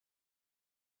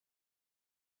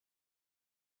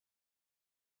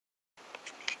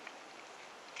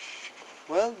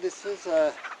Well, this is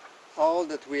all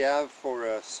that we have for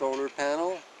a solar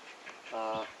panel.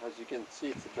 As you can see,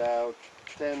 it's about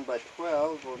 10 by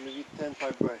 12 or maybe 10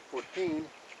 by 14,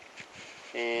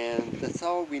 and that's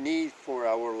all we need for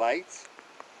our lights.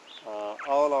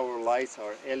 All our lights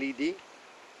are LED,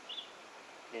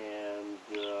 and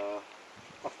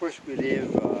of course we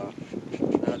live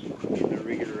not in a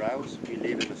regular house. We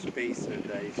live in a space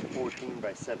that is 14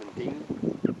 by 17,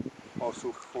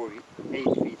 also 8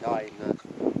 feet high,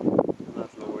 not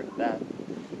lower than that.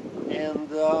 And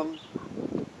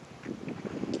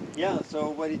yeah, so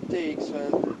what it takes,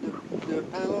 the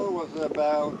panel was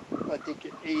about, I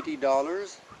think,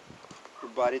 $80. We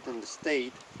bought it in the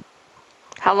state.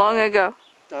 How long ago?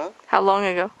 Huh? How long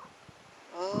ago?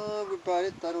 We bought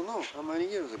it, I don't know, how many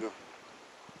years ago?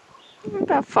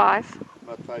 About 5.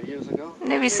 About 5 years ago?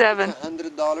 Maybe It's 7.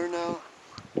 $100 now.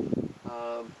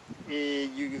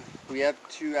 We have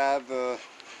to have a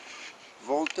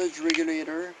voltage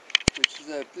regulator, which is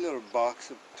a little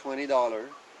box of $20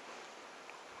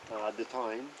 at the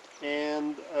time,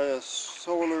 and a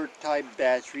solar type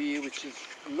battery, which is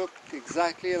look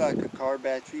exactly like a car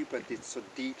battery, but it's a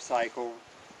deep cycle.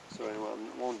 So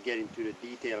I won't get into the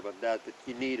detail about that, but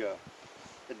you need a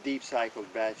deep cycle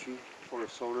battery for a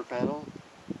solar panel.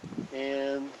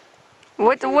 And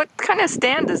What kind of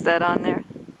stand is that on there?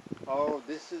 oh,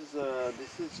 this is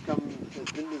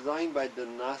it's been designed by the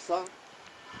NASA,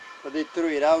 but they threw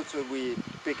it out so we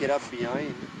pick it up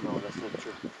behind. No, that's not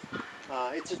true.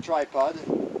 It's a tripod,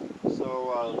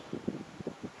 so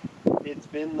it's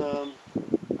been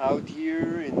out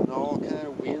here in all kind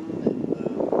of wind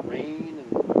and rain,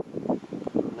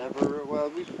 and never, well,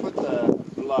 we put a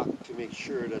block to make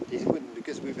sure that it wouldn't,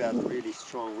 because we've had really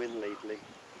strong wind lately.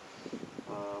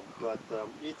 But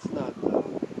it's not,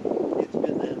 it's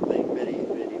been handling very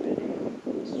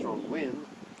strong wind.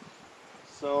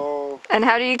 So, And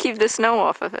how do you keep the snow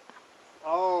off of it?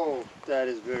 oh, that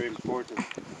is very important.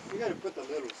 We got to put a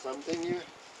little something here.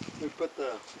 We put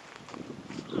the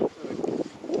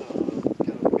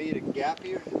kind of made a gap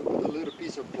here. We put a little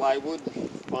piece of plywood,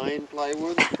 fine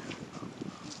plywood,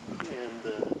 and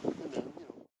then,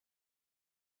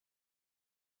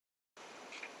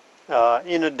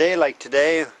 in a day like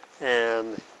today,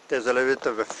 and there's a little bit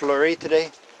of a flurry today,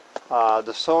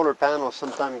 the solar panels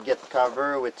sometimes get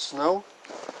covered with snow,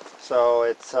 so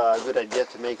it's a good idea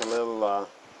to make a little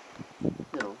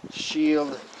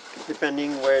shield.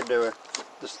 Depending where the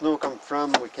snow comes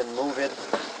from, we can move it.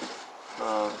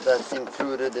 That's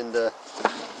included in the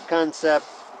concept.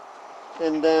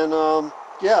 And then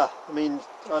yeah, I mean,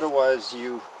 otherwise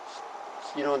you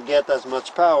don't get as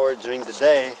much power during the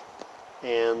day,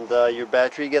 and your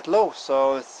battery get low,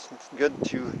 so it's good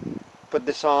to put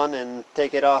this on and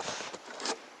take it off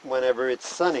whenever it's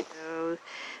sunny. So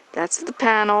that's the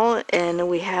panel, and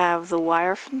we have the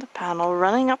wire from the panel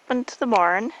running up into the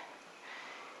barn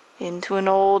into an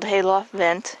old hayloft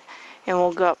vent, and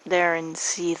we'll go up there and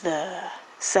see the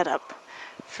setup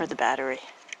for the battery.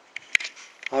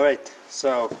 Alright,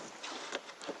 so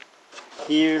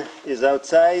here is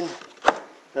outside.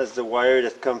 That's the wire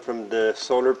that comes from the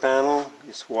solar panel.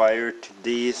 It's wired to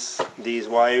these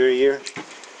wire here,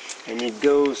 and it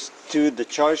goes to the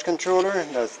charge controller.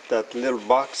 That's that little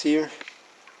box here.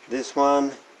 This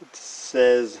one, it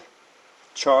says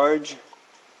charge,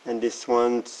 and this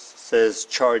one says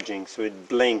charging, so it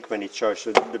blinks when it charges.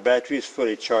 So the battery is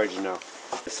fully charged now.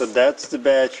 So that's the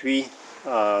battery.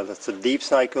 That's a deep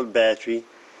cycle battery.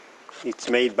 It's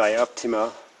made by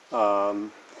Optima,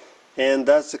 and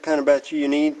that's the kind of battery you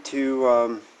need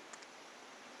to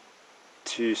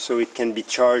so it can be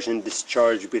charged and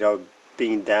discharged without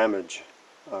being damaged.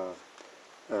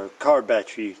 A car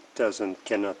battery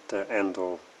cannot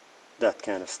handle that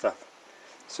kind of stuff.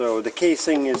 So the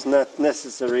casing is not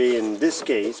necessary in this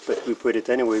case, but we put it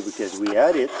anyway because we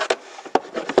had it.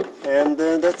 And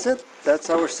that's it. That's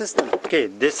our system. Okay,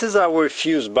 this is our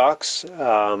fuse box.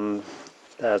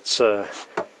 That's a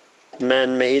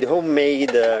man-made,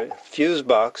 homemade fuse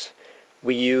box.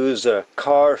 We use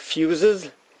car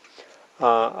fuses.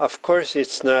 Of course,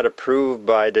 it's not approved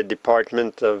by the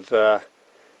Department of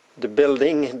the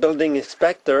building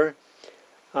inspector,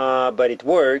 but it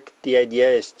worked. The idea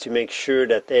is to make sure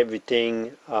that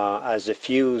everything has a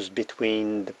fuse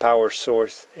between the power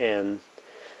source and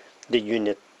the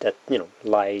unit, that,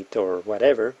 light or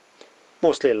whatever.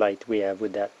 Mostly light we have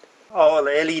with that. All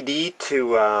LED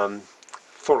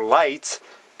for lights,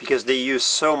 because they use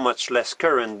so much less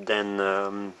current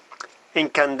than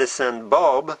incandescent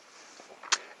bulb.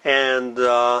 And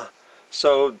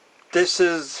so this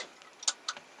is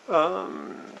a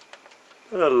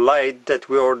light that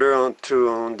we order on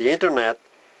the internet,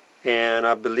 and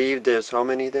I believe there's, how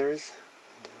many there is?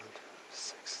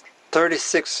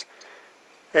 36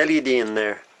 LED in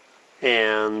there.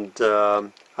 And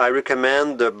I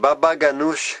recommend the Baba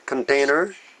Ganoush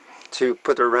container to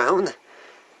put around,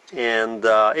 and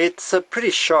it's a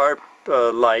pretty sharp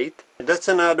light. That's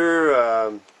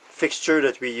another fixture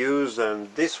that we use,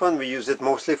 and this one we use it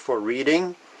mostly for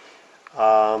reading.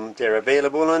 They're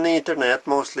available on the internet,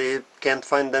 mostly can't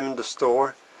find them in the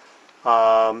store,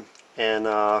 and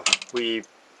we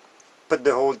put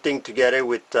the whole thing together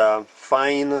with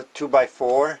fine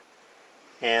 2x4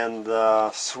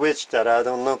 and switch that I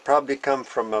don't know, probably come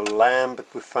from a lamp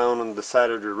that we found on the side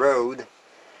of the road.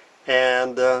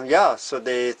 And yeah, so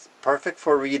it's perfect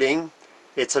for reading.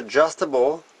 It's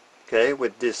adjustable, okay,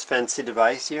 with this fancy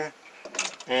device here,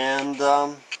 and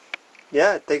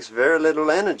yeah, it takes very little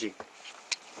energy.